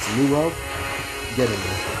dentist with its new health. Get in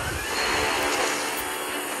there.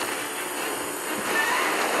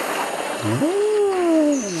 Ooh.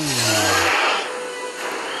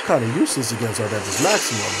 Kind of useless against our dentist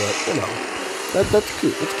maximum, but you know, that's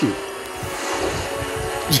cute. That's cute.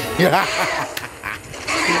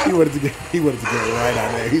 he wanted to get right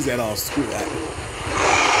on there. He said, "Oh, screw that."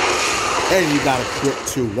 And you got a crit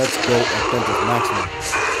too. Let's go at dentist maximum.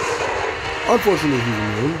 Unfortunately, he's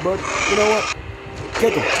immune, but you know what?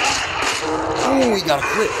 Kick him. Oh, he got a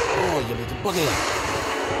crit. Oh, you need to boogie him.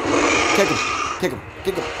 Kick him. Kick him.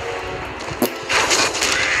 Kick him.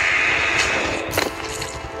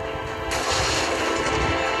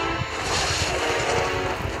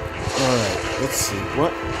 Alright, let's see.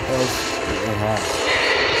 What else do we have?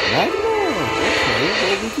 Magma? Okay,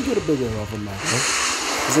 well, we can get a bigger one off of Magma.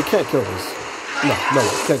 Because it can't kill us. No,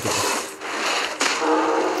 it can't kill us.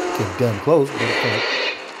 Get damn close, but it can't.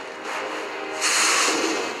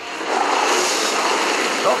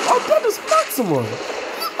 Oh, that is maximum!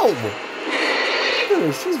 Oh, look at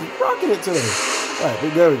her, she's rocking it today.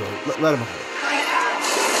 Alright, there we go. Let him have it.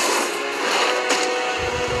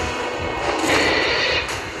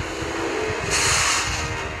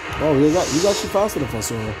 Oh, he's actually faster than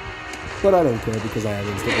Fossil. But I don't care because I have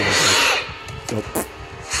instant damage. So,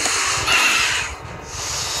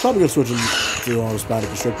 probably gonna switch him to Spanic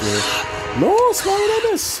Constrictor. No, smaller than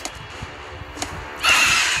this.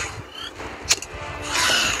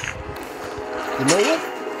 You know what?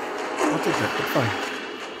 I'll take that. It's fine.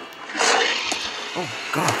 Oh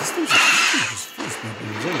God, this thing just feels bad,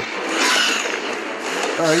 isn't it?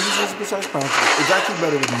 Alright, he uses precise pounce. It's actually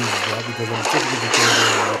better when he uses that because I'm typically the kill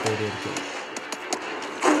right there to kill.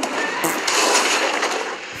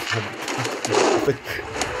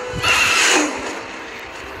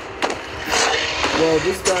 Well,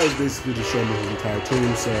 this guy is basically just showing me his entire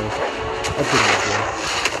team, so I put him up there.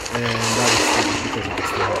 And that was because of this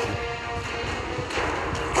strategy.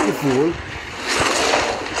 You fool.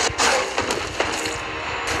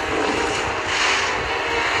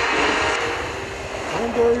 And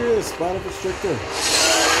there he is, Spinal Constrictor.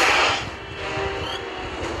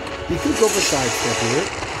 He could go for sidestep here,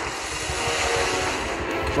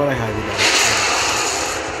 but I highly doubt it.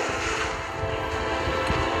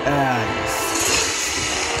 Yes.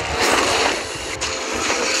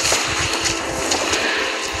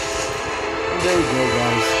 And there we go,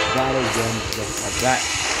 guys. Battle done just like that.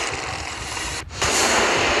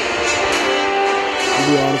 To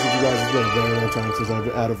be honest with you guys, it's been a very long time since I've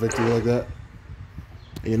had a victory like that.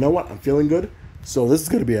 And you know what? I'm feeling good. So this is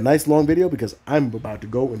going to be a nice long video because I'm about to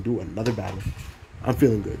go and do another battle. I'm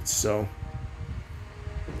feeling good. So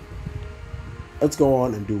let's go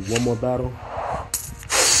on and do one more battle.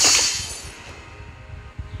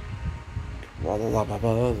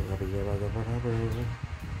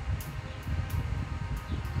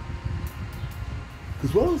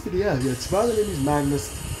 Because what else did he have? He had Spinal Enemies, Magnus,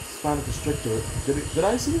 Spinal Constrictor. Did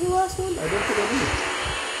I see the last one? I don't think I did.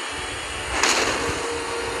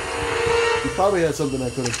 He probably had something I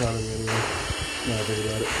could have shot him anyway. Now I think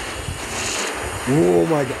about it. Oh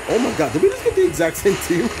my god. Oh my god. Did we just get the exact same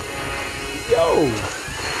team? Yo!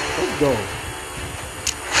 Let's go.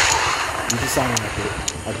 You just sound like it.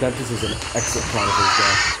 Our dentist is an excellent part of his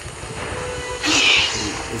guy.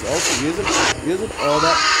 He isn't all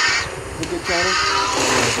that good counter.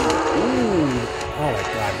 Ooh. Oh my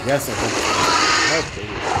god. Yes, I think so.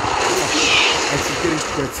 And she's getting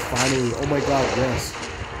crits finally. Oh my god, yes.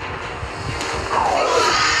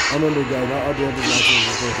 I remember, guys, my other matches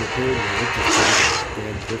was going to appear, and it just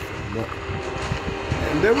damn different.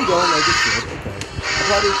 And there we go, like I said, okay. I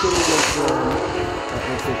probably could have just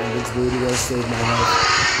instant invincibility that saved my health,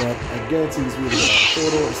 but I guarantee he's really good on a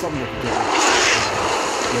portal or something that can get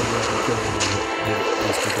me. maybe I can kill him and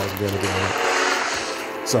let's get that again.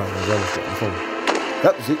 Sorry, I was almost dropping my phone.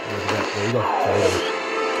 Yep, see? There you go.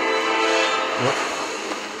 What?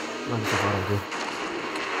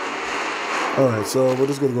 Alright, so we're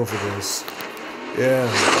just gonna go for this. Yeah.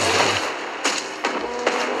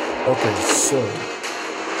 Okay, so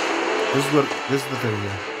this is the thing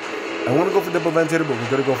here. I want to go for Double Ventilator, but we're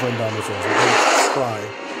gonna go for Indominus. We're gonna try to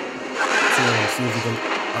see if we can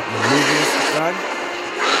maneuver this guy.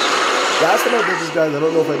 Last time I did this, guys, I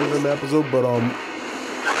don't know if I did it in the episode, but my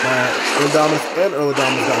Indominus and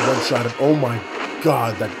Early-Dominus got one-shotted. Oh my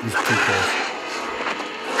god, that was too close.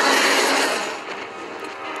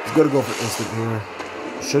 He's gonna go for instant here.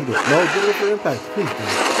 Should go. No, he's gonna go for impact. Please do it.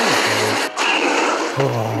 Please do it. Oh,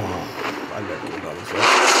 I got the Indominus.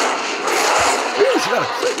 Ooh, she got a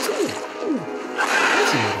crit too. Ooh,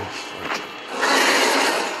 that's a little.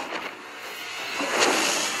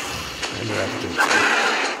 I knew I could do it.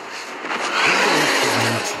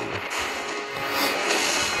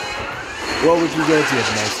 Well, we can guarantee a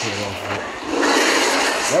nice hit off, right?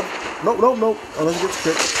 Yep. No. Unless he gets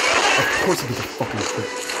crit. Of course he gets a fucking crit.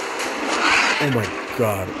 Oh my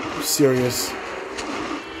god. Are you serious?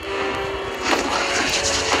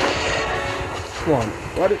 Come on.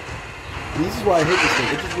 Why did... This is why I hate this thing.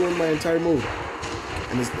 It just ruined my entire mood.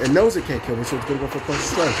 And it knows it can't kill me, so it's gonna go for a punch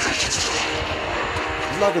strike.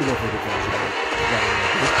 It's not gonna go for a defense shot.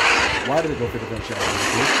 Why did it go for a defense shot?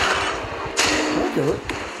 Can I kill it?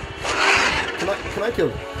 Can I kill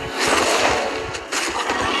it?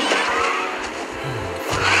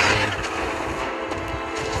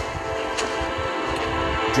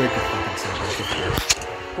 Drake is fucking so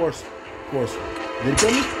of course. Did he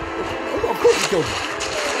kill me? Oh, of course he killed me.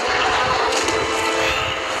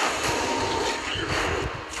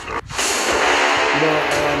 You know, I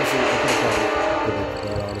could have probably predicted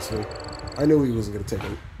that, honestly. I knew he wasn't going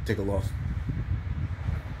to take a loss.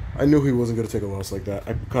 I knew he wasn't going to take a loss like that.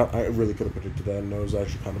 I really could have predicted that, and that was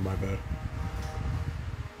actually kind of my bad.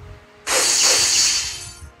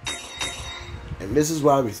 And this is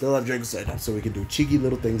why we still have Draco set up, so we can do cheeky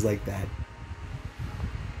little things like that.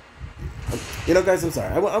 You know, guys, I'm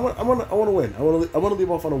sorry. I want to win. I want to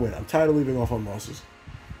leave off on a win. I'm tired of leaving off on losses.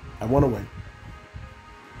 I want to win.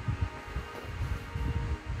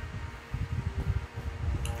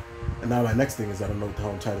 And now my next thing is I don't know what the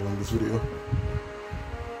hell I'm titling this video.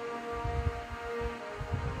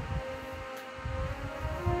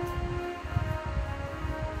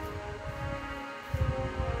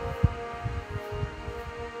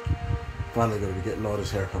 Finally gonna be getting all this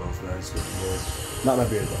hair cut off, guys. Good Lord. Not my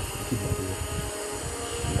beard though. I'm keeping my beard.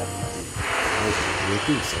 Not my beard.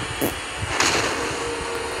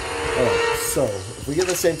 Alright, so if we get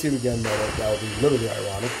the same team again, that would be literally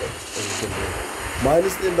ironic, but it was gonna be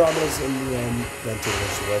minus the Indominus and the Ventilator,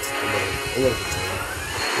 so that's a little bit silly.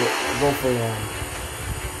 We'll go for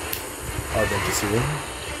our Ventus here.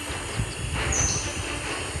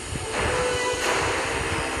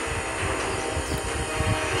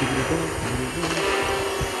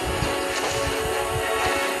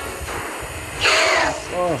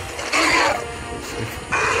 Oh.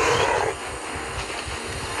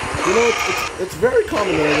 You know, it's very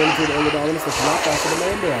common that I run into the Early-Dominus that's not faster than my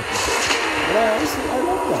Indoraptor. And I honestly, I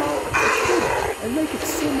love that. That's good. I like it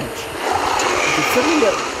so much. And considering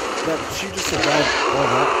that she just survived all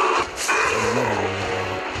that,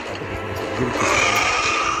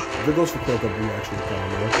 if it goes for quick, I'll be actually kind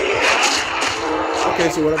of more. Okay,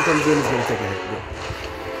 so whatever comes in is going to take a hit. Yeah.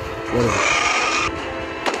 Whatever.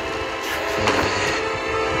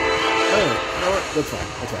 Alright, you know what? That's fine.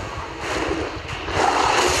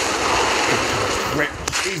 Great.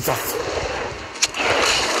 Jesus.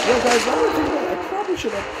 Yeah, guys, now that I think about it, I probably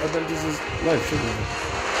should have done this life, shouldn't I?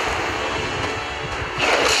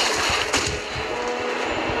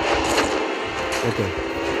 Okay.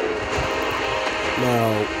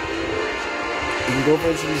 Now, you can go for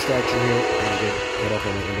instant distraction here and get off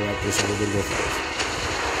on the Indoraptor, so we're going to go for this.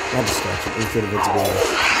 Not distraction, instead of invincibility.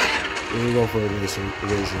 We're going to go for evasion,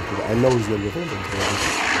 because I know he's going to go for invincibility.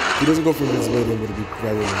 If he doesn't go for invincibility, I'm going to be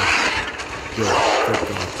very good. Thank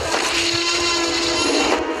God.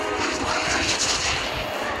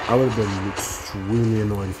 I would have been extremely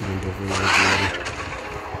annoyed if he didn't go for invincibility.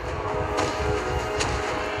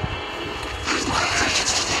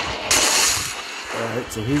 Alright,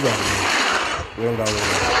 so he's out of here. We don't got one.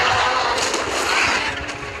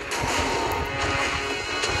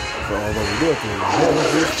 So although we do have to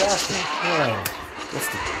move, he's faster. Oh, what's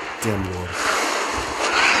the damn lord?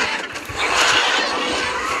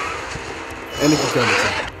 And he can kill me,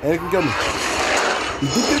 too. And he can kill me. He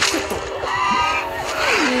did get kicked off.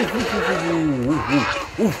 And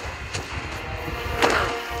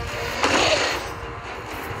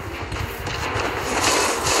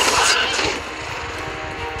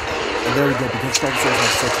there we go, because Frankenstein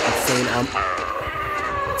has such insane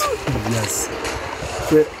yes.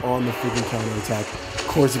 Fit on the freaking counter attack. Of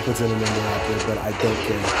course he puts in an ender out there, but I don't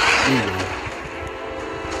care.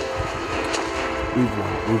 We've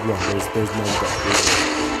won. There's no doubt.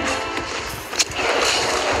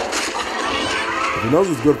 If he knows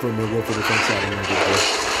it's good for him, he'll go for the front shot and get this.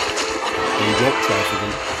 And he won't try for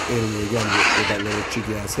him hitting me again with that little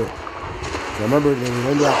cheeky ass hit. So I remember when we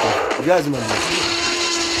ended up, you guys remember this.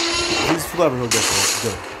 If he's clever, he'll go for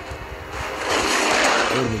it. Good.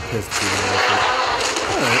 I would have been pissed if he went for it.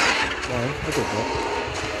 Alright, I take that.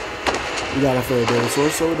 We got a fair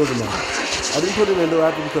dinosaur, so it doesn't matter. I didn't put him into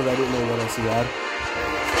after because I didn't know what else he had.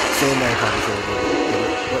 Same man probably should have did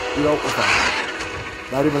it. But, you know, we're fine.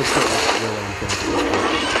 Not even a quick real one can do it.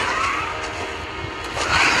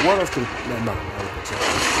 What else could no.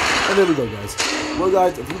 And there we go, guys. Well,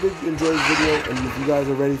 guys, if you did enjoy this video, and if you guys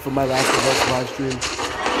are ready for my last of Us live stream,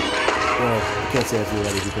 well, I can't say if you're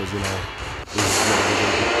ready because, you know, this is not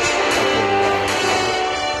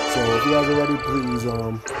so if you guys are ready, please,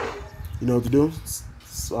 you know what to do.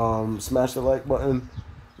 Smash the like button,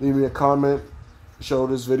 leave me a comment, show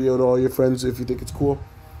this video to all your friends if you think it's cool,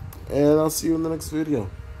 and I'll see you in the next video.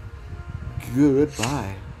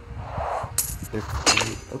 Goodbye.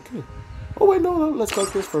 Okay. Oh wait, no, let's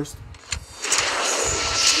like this first.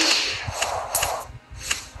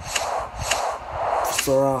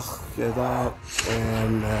 So, get that,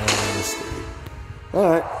 and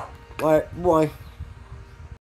Alright, bye.